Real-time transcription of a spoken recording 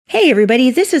Hey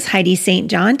everybody, this is Heidi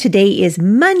St. John. Today is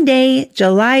Monday,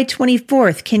 July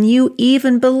 24th. Can you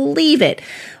even believe it?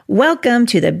 Welcome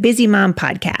to the Busy Mom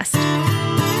Podcast.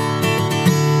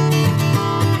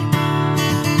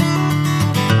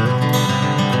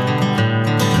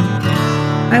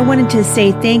 I wanted to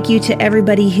say thank you to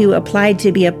everybody who applied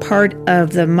to be a part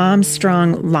of the Mom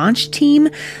Strong launch team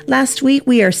last week.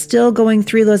 We are still going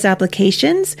through those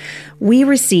applications. We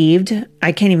received,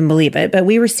 I can't even believe it, but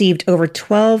we received over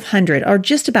 1,200 or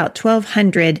just about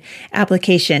 1,200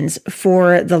 applications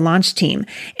for the launch team.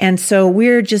 And so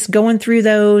we're just going through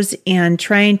those and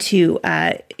trying to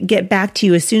get back to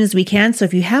you as soon as we can. So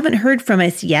if you haven't heard from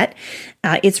us yet,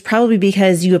 it's probably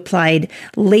because you applied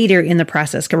later in the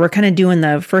process, because we're kind of doing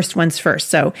the first ones first.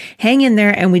 So hang in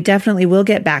there and we definitely will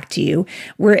get back to you.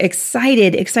 We're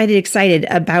excited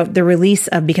about the release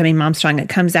of Becoming Mom Strong. It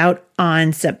comes out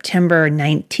on September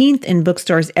 19th in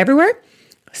bookstores everywhere.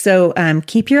 So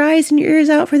keep your eyes and your ears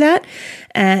out for that.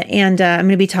 And I'm going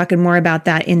to be talking more about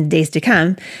that in days to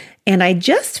come. And I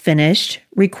just finished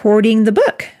recording the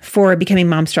book for Becoming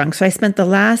Mom Strong. So I spent the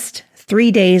last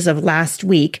 3 days of last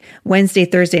week, Wednesday,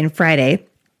 Thursday, and Friday,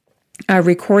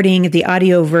 recording the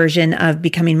audio version of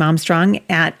Becoming Mom Strong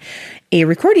at a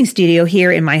recording studio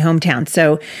here in my hometown.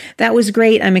 So that was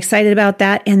great. I'm excited about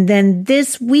that. And then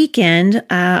this weekend,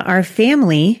 our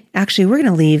family, actually, we're going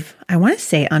to leave, I want to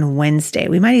say on Wednesday.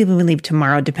 We might even leave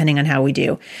tomorrow, depending on how we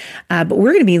do. But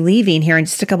we're going to be leaving here in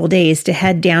just a couple days to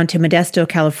head down to Modesto,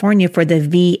 California for the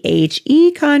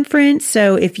VHE conference.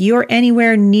 So if you're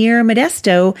anywhere near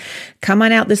Modesto, come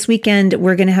on out this weekend.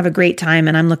 We're going to have a great time,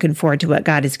 and I'm looking forward to what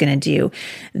God is going to do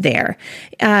there.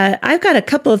 I've got a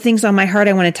couple of things on my heart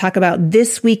I want to talk about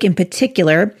this week in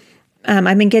particular.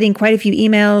 I've been getting quite a few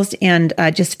emails and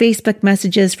just Facebook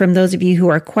messages from those of you who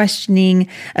are questioning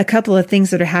a couple of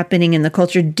things that are happening in the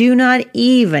culture. Do not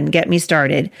even get me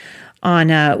started on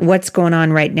what's going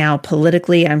on right now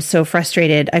politically. I'm so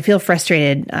frustrated. I feel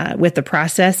frustrated with the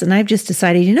process. And I've just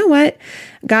decided, you know what?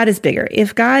 God is bigger.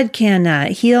 If God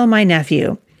can heal my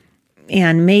nephew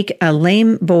and make a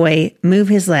lame boy move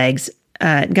his legs,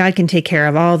 God can take care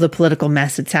of all the political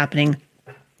mess that's happening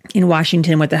in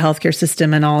Washington with the healthcare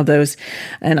system and all of those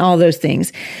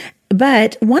things.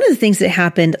 But one of the things that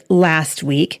happened last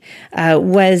week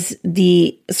was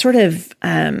the sort of,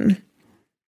 oh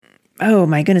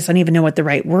my goodness, I don't even know what the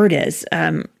right word is.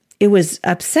 It was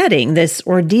upsetting, this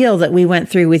ordeal that we went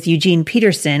through with Eugene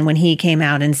Peterson when he came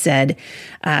out and said,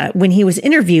 when he was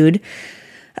interviewed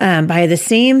by the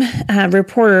same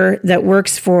reporter that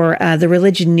works for the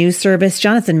Religion News Service,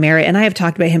 Jonathan Merritt, and I have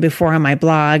talked about him before on my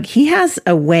blog. He has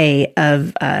a way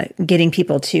of getting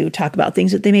people to talk about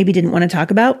things that they maybe didn't want to talk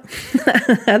about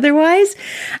otherwise.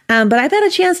 But I've had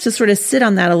a chance to sort of sit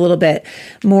on that a little bit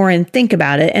more and think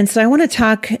about it. And so I want to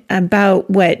talk about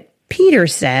what Peter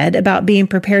said about being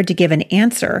prepared to give an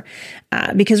answer,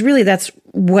 because really that's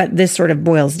what this sort of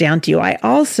boils down to. I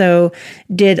also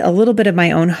did a little bit of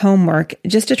my own homework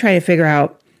just to try to figure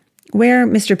out where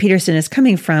Mr. Peterson is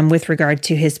coming from with regard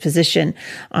to his position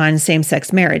on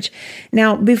same-sex marriage.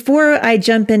 Now, before I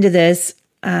jump into this,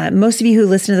 most of you who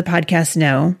listen to the podcast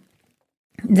know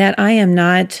that I am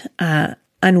not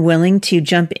unwilling to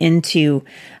jump into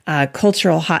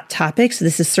cultural hot topics.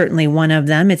 This is certainly one of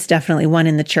them. It's definitely one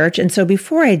in the church. And so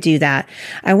before I do that,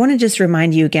 I want to just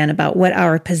remind you again about what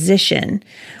our position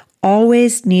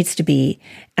always needs to be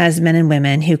as men and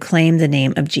women who claim the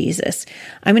name of Jesus.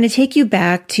 I'm going to take you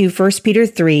back to 1 Peter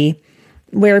 3,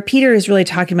 where Peter is really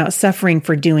talking about suffering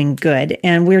for doing good.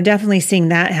 And we're definitely seeing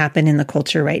that happen in the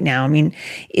culture right now. I mean,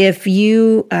 if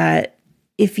you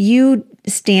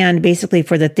stand basically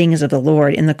for the things of the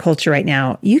Lord in the culture right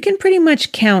now, you can pretty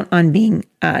much count on being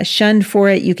shunned for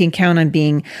it. You can count on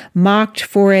being mocked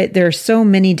for it. There are so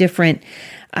many different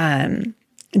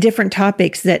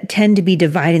topics that tend to be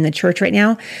dividing the church right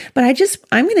now. But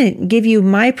I'm going to give you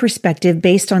my perspective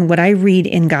based on what I read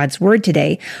in God's word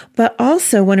today, but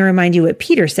also want to remind you what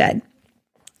Peter said.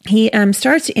 He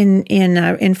starts in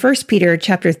 1 Peter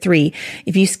chapter 3.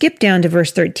 If you skip down to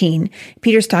verse 13,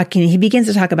 he begins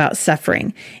to talk about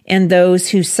suffering and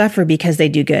those who suffer because they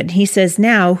do good. He says,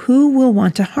 now, who will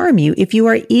want to harm you if you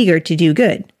are eager to do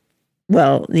good?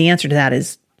 Well, the answer to that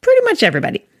is pretty much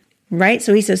everybody, right?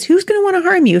 So he says, who's going to want to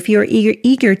harm you if you are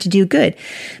eager to do good?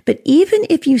 But even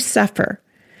if you suffer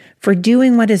for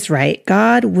doing what is right,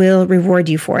 God will reward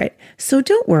you for it. So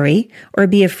don't worry or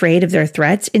be afraid of their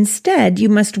threats. Instead, you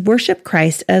must worship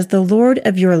Christ as the Lord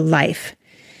of your life.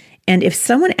 And if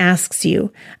someone asks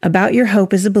you about your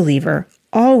hope as a believer,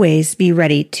 always be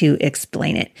ready to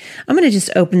explain it. I'm going to just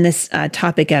open this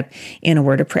topic up in a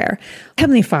word of prayer.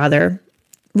 Heavenly Father,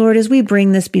 Lord, as we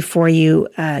bring this before you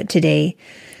today,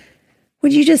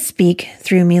 would you just speak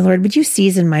through me, Lord? Would you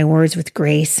season my words with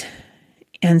grace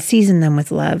and season them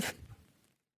with love?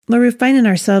 Lord, we're finding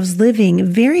ourselves living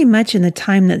very much in the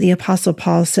time that the Apostle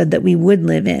Paul said that we would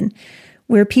live in,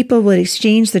 where people would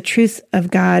exchange the truth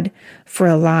of God for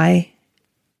a lie,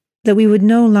 that we would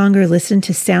no longer listen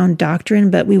to sound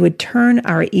doctrine, but we would turn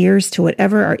our ears to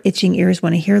whatever our itching ears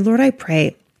want to hear. Lord, I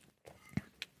pray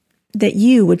that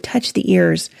you would touch the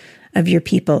ears of your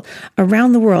people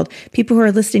around the world, people who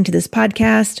are listening to this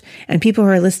podcast and people who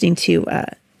are listening to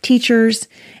teachers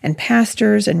and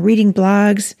pastors and reading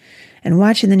blogs and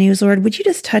watching the news. Lord, would you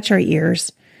just touch our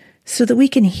ears so that we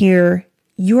can hear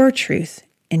your truth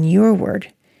and your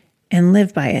word and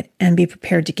live by it and be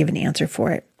prepared to give an answer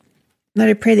for it. Lord,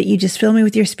 I pray that you just fill me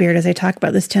with your spirit as I talk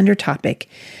about this tender topic.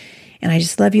 And I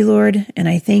just love you, Lord, and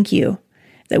I thank you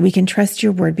that we can trust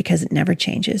your word because it never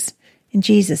changes. In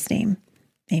Jesus' name,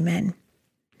 amen.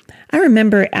 I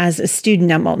remember as a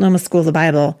student at Multnomah School of the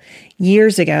Bible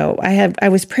years ago, I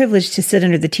was privileged to sit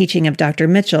under the teaching of Dr.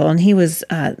 Mitchell, and he was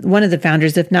one of the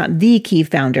founders, if not the key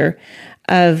founder,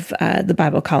 of the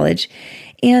Bible College.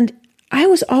 And I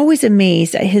was always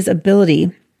amazed at his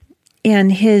ability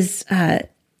and his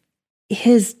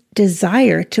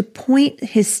desire to point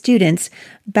his students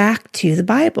back to the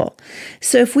Bible.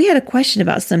 So if we had a question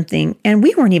about something, and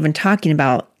we weren't even talking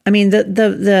about,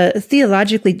 the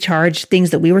theologically charged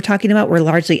things that we were talking about were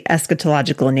largely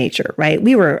eschatological in nature, right?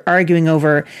 We were arguing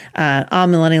over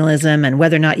amillennialism and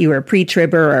whether or not you were a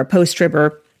pre-tribber or a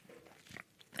post-tribber.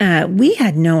 We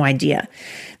had no idea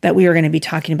that we were going to be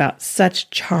talking about such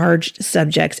charged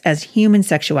subjects as human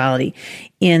sexuality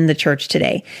in the church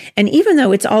today. And even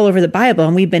though it's all over the Bible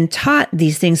and we've been taught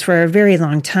these things for a very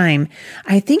long time,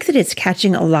 I think that it's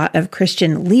catching a lot of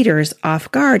Christian leaders off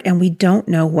guard and we don't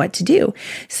know what to do.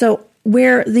 So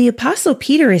where the Apostle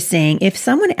Peter is saying, if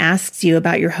someone asks you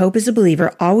about your hope as a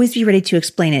believer, always be ready to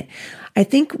explain it. I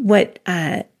think what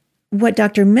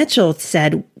Dr. Mitchell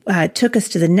said took us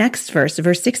to the next verse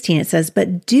 16. It says,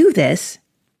 "But do this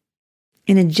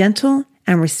in a gentle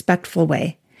and respectful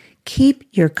way. Keep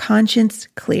your conscience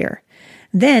clear.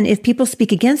 Then if people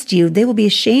speak against you, they will be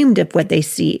ashamed of what they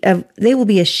see. They will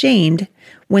be ashamed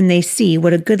when they see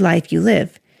what a good life you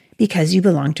live, because you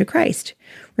belong to Christ.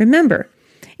 Remember,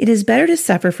 it is better to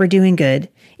suffer for doing good,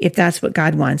 if that's what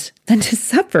God wants, than to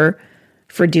suffer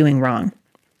for doing wrong."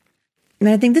 And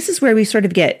I think this is where we sort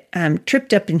of get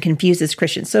tripped up and confused as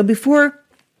Christians. So before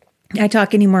I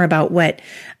talk any more about what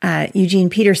Eugene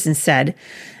Peterson said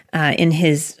in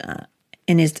his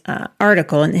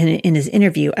article and in his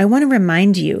interview, I want to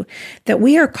remind you that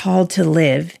we are called to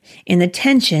live in the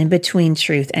tension between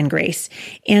truth and grace.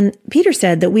 And Peter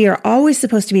said that we are always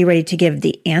supposed to be ready to give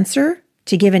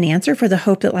an answer for the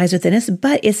hope that lies within us,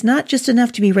 but it's not just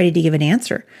enough to be ready to give an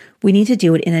answer. We need to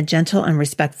do it in a gentle and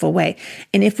respectful way.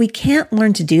 And if we can't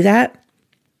learn to do that,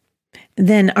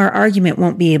 then our argument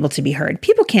won't be able to be heard.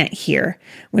 People can't hear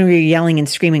when we're yelling and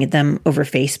screaming at them over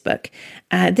Facebook.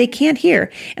 They can't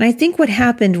hear. And I think what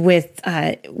happened with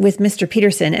Mr.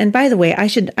 Peterson, and by the way, I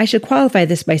should qualify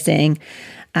this by saying,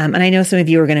 and I know some of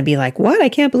you are going to be like, "What? I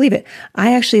can't believe it."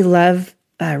 I actually love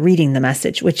reading the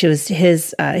Message, which was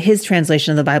his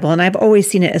translation of the Bible. And I've always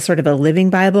seen it as sort of a living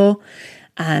Bible,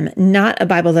 not a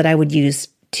Bible that I would use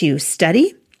to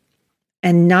study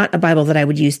and not a Bible that I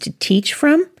would use to teach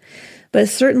from. But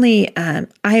certainly I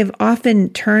have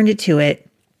often turned to it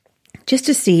just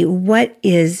to see what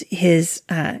is his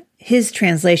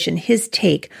translation, his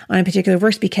take on a particular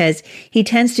verse, because he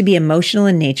tends to be emotional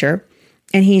in nature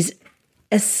and he's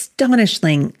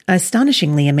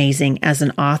astonishingly amazing as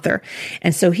an author.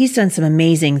 And so he's done some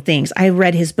amazing things. I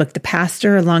read his book, The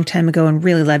Pastor, a long time ago and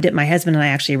really loved it. My husband and I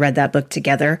actually read that book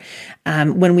together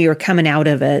when we were coming out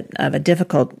of a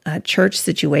difficult church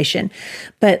situation.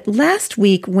 But last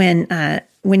week when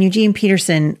Eugene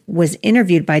Peterson was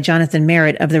interviewed by Jonathan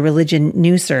Merritt of the Religion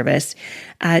News Service,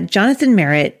 Jonathan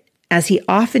Merritt, as he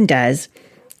often does,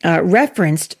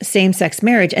 referenced same-sex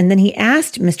marriage. And then he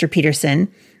asked Mr. Peterson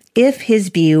if his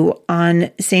view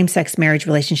on same-sex marriage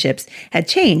relationships had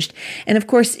changed. And of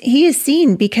course, he is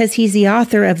seen, because he's the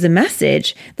author of The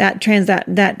Message, that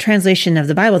translation of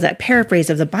the Bible, that paraphrase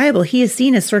of the Bible, he is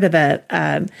seen as sort of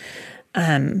a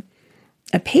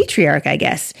patriarch, I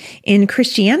guess, in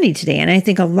Christianity today. And I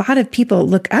think a lot of people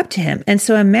look up to him. And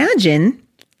so imagine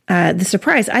the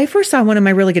surprise. I first saw one of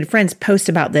my really good friends post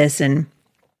about this, and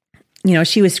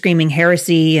she was screaming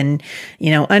heresy and,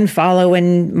 unfollow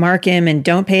and mark him and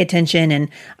don't pay attention. And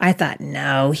I thought,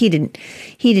 no, he didn't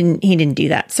do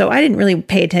that. So I didn't really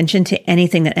pay attention to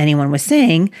anything that anyone was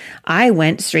saying. I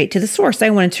went straight to the source. I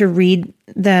wanted to read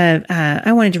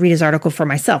his article for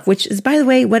myself, which is, by the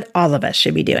way, what all of us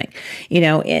should be doing.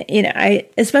 I,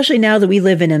 especially now that we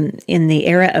live in the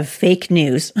era of fake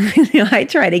news, I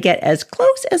try to get as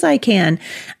close as I can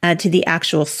to the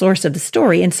actual source of the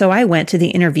story. And so I went to the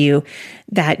interview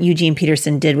that Eugene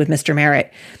Peterson did with Mr.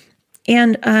 Merritt.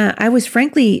 And I was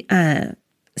frankly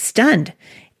stunned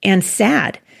and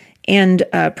sad and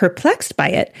perplexed by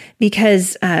it,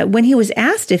 because when he was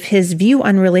asked if his view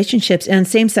on relationships and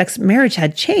same-sex marriage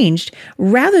had changed,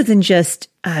 rather than just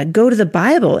go to the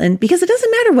Bible, and because it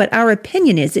doesn't matter what our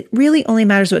opinion is, it really only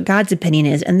matters what God's opinion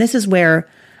is. And this is where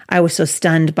I was so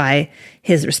stunned by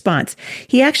his response.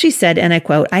 He actually said, and I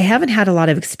quote, "I haven't had a lot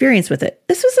of experience with it."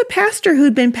 This was a pastor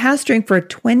who'd been pastoring for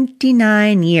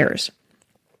 29 years.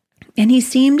 And he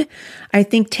seemed, I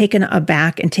think, taken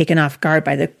aback and taken off guard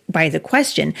by the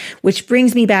question, which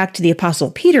brings me back to the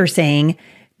Apostle Peter saying,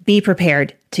 be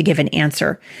prepared to give an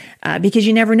answer, because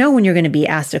you never know when you're going to be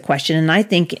asked a question. And I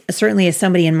think, certainly as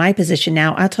somebody in my position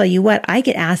now, I'll tell you what, I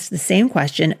get asked the same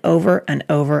question over and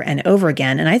over and over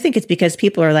again. And I think it's because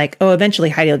people are like, oh, eventually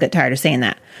Heidi will get tired of saying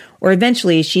that. Or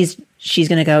eventually she's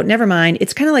going to go, never mind.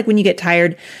 It's kind of like when you get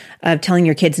tired of telling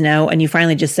your kids no, and you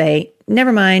finally just say,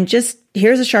 never mind, just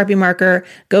here's a Sharpie marker,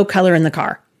 go color in the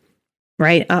car,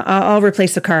 right? I'll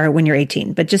replace the car when you're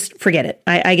 18, but just forget it.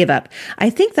 I give up. I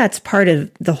think that's part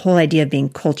of the whole idea of being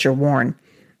culture worn.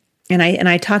 And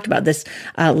I talked about this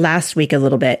last week a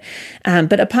little bit,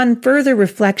 but upon further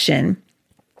reflection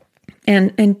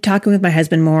and talking with my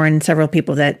husband more and several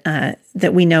people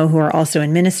that we know who are also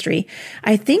in ministry,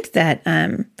 I think that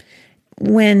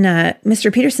when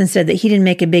Mr. Peterson said that he didn't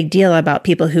make a big deal about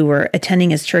people who were attending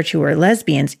his church who were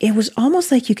lesbians, it was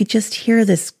almost like you could just hear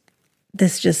this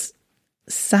just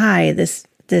sigh,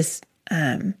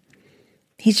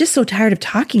 he's just so tired of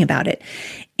talking about it.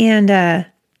 And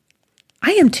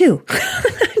I am too.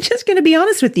 I'm just going to be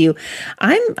honest with you.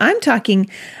 I'm talking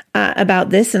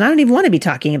about this, and I don't even want to be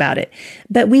talking about it.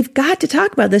 But we've got to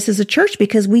talk about this as a church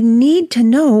because we need to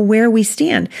know where we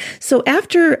stand. So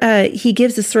after he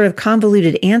gives this sort of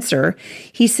convoluted answer,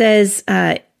 he says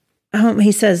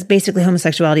basically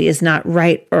homosexuality is not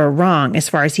right or wrong as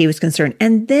far as he was concerned.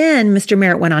 And then Mr.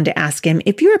 Merritt went on to ask him,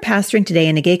 if you are pastoring today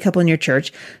and a gay couple in your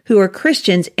church who are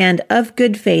Christians and of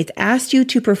good faith asked you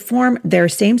to perform their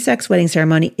same-sex wedding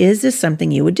ceremony, is this something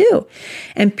you would do?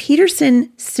 And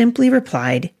Peterson simply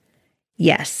replied,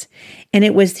 yes. And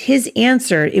it was his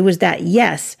answer. It was that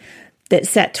yes that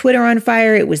set Twitter on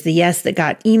fire. It was the yes that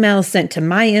got emails sent to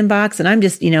my inbox. And I'm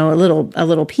just, a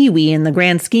little peewee in the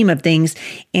grand scheme of things.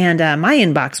 And my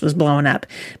inbox was blowing up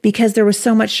because there was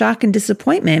so much shock and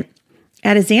disappointment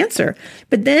at his answer.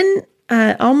 But then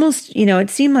almost, it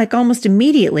seemed like almost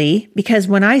immediately, because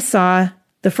when I saw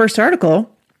the first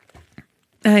article,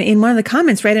 in one of the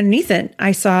comments right underneath it,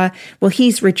 I saw, well,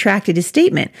 he's retracted his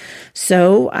statement.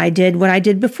 So I did what I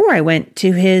did before. I went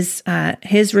to his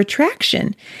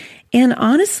retraction. And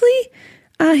honestly,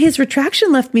 his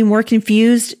retraction left me more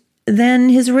confused than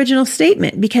his original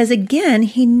statement, because again,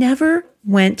 he never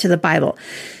went to the Bible.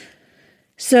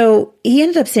 So he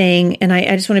ended up saying, and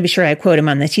I just want to be sure I quote him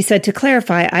on this. He said, to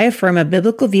clarify, I affirm a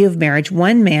biblical view of marriage,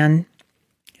 one man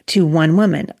to one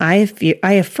woman. I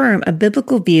affirm a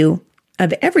biblical view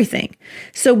of everything.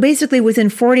 So basically within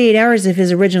 48 hours of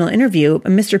his original interview,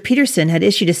 Mr. Peterson had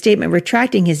issued a statement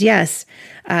retracting his yes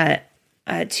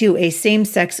to a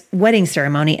same-sex wedding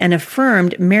ceremony and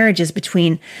affirmed marriages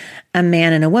between a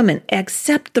man and a woman.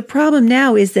 Except the problem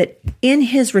now is that in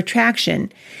his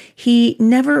retraction, he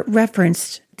never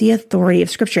referenced the authority of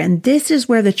Scripture. And this is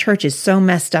where the church is so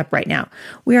messed up right now.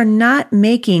 We are not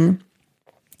making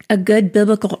a good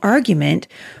biblical argument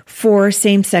for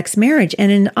same-sex marriage.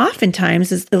 And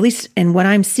oftentimes, at least in what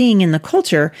I'm seeing in the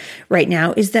culture right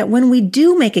now, is that when we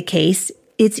do make a case,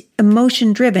 it's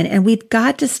emotion driven, and we've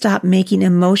got to stop making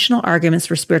emotional arguments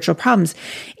for spiritual problems.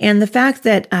 And the fact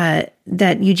that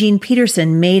that Eugene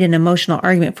Peterson made an emotional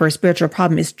argument for a spiritual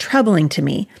problem is troubling to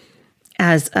me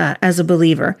as a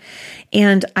believer,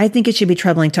 and I think it should be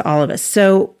troubling to all of us.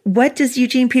 So, what does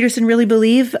Eugene Peterson really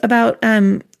believe about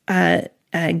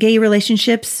gay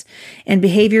relationships and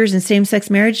behaviors in same-sex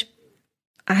marriage?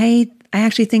 I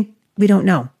actually think we don't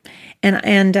know.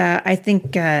 And I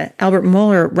think Albert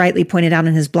Mohler rightly pointed out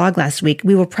in his blog last week,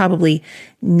 we will probably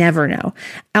never know.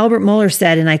 Albert Mohler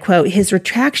said, and I quote, "His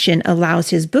retraction allows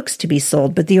his books to be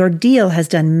sold, but the ordeal has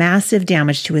done massive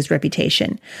damage to his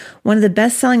reputation. One of the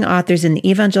best-selling authors in the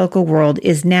evangelical world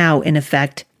is now, in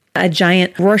effect, a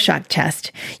giant Rorschach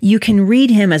test. You can read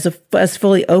him as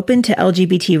fully open to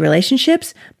LGBT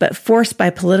relationships, but forced by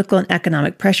political and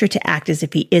economic pressure to act as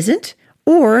if he isn't.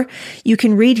 Or you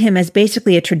can read him as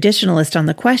basically a traditionalist on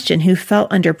the question who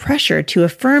felt under pressure to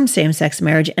affirm same-sex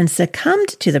marriage and succumbed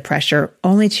to the pressure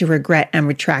only to regret and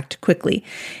retract quickly.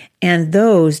 And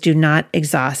those do not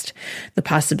exhaust the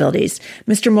possibilities."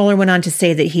 Mr. Mohler went on to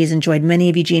say that he's enjoyed many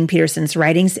of Eugene Peterson's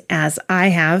writings, as I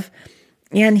have,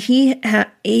 and he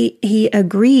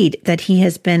agreed that he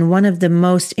has been one of the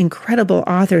most incredible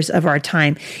authors of our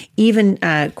time. Even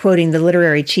quoting the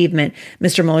literary achievement,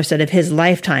 Mr. Mohler said, of his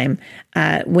lifetime,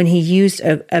 when he used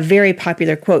a very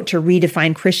popular quote to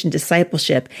redefine Christian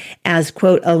discipleship as,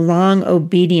 quote, "a long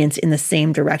obedience in the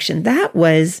same direction." That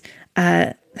was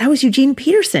Eugene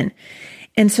Peterson.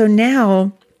 And so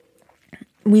now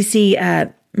we see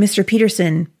Mr.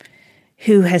 Peterson,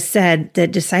 who has said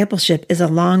that discipleship is a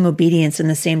long obedience in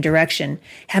the same direction,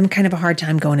 having kind of a hard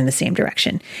time going in the same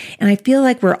direction. And I feel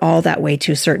like we're all that way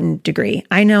to a certain degree.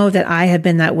 I know that I have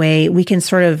been that way. We can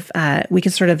sort of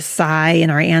sigh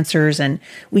in our answers, and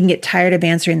we can get tired of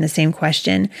answering the same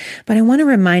question. But I want to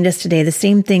remind us today the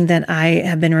same thing that I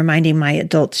have been reminding my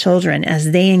adult children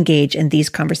as they engage in these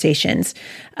conversations,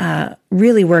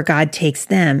 really where God takes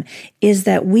them, is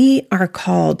that we are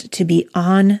called to be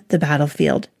on the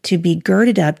battlefield, to be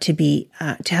girded up, to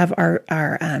have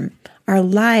our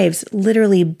lives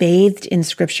literally bathed in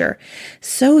Scripture,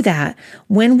 so that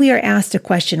when we are asked a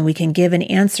question, we can give an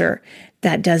answer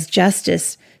that does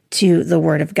justice to the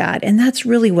Word of God. And that's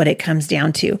really what it comes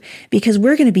down to, because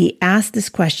we're going to be asked this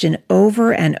question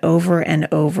over and over and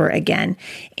over again.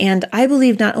 And I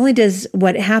believe not only does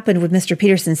what happened with Mr.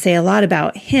 Peterson say a lot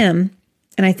about him,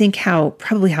 and I think how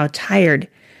tired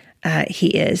he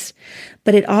is,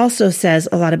 but it also says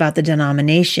a lot about the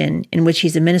denomination in which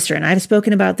he's a minister. And I've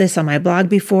spoken about this on my blog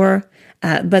before,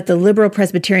 but the Liberal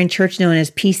Presbyterian Church, known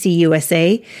as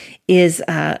PCUSA, is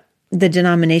the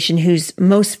denomination whose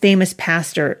most famous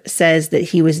pastor says that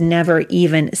he was never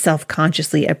even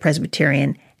self-consciously a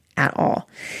Presbyterian at all.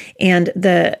 And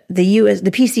the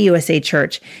PCUSA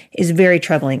Church is very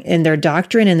troubling in their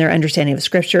doctrine and their understanding of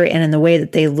Scripture, and in the way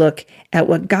that they look at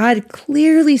what God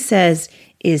clearly says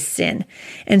is sin.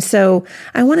 And so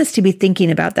I want us to be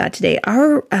thinking about that today.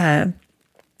 Our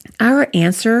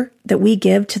answer that we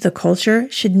give to the culture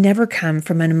should never come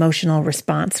from an emotional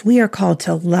response. We are called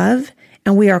to love,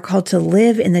 and we are called to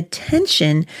live in the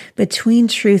tension between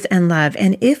truth and love.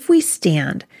 And if we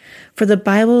stand for the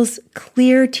Bible's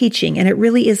clear teaching, and it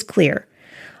really is clear,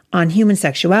 on human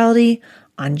sexuality,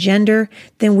 on gender,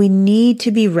 then we need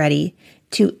to be ready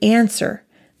to answer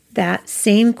that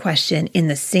same question in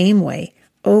the same way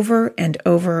over and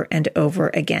over and over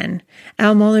again.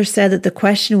 Al Mohler said that the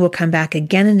question will come back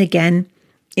again and again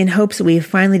in hopes that we have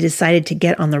finally decided to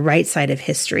get on the right side of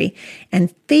history.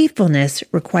 And faithfulness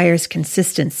requires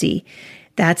consistency.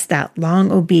 That's that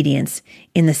long obedience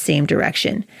in the same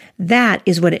direction. That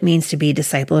is what it means to be a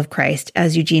disciple of Christ,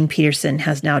 as Eugene Peterson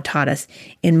has now taught us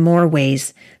in more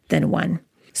ways than one.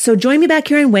 So join me back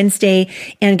here on Wednesday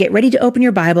and get ready to open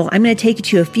your Bible. I'm going to take you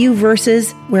to a few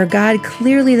verses where God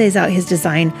clearly lays out his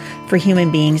design for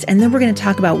human beings. And then we're going to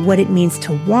talk about what it means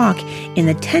to walk in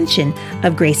the tension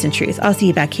of grace and truth. I'll see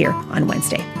you back here on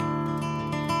Wednesday.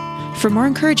 For more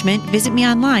encouragement, visit me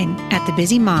online at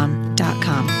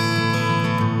thebusymom.com.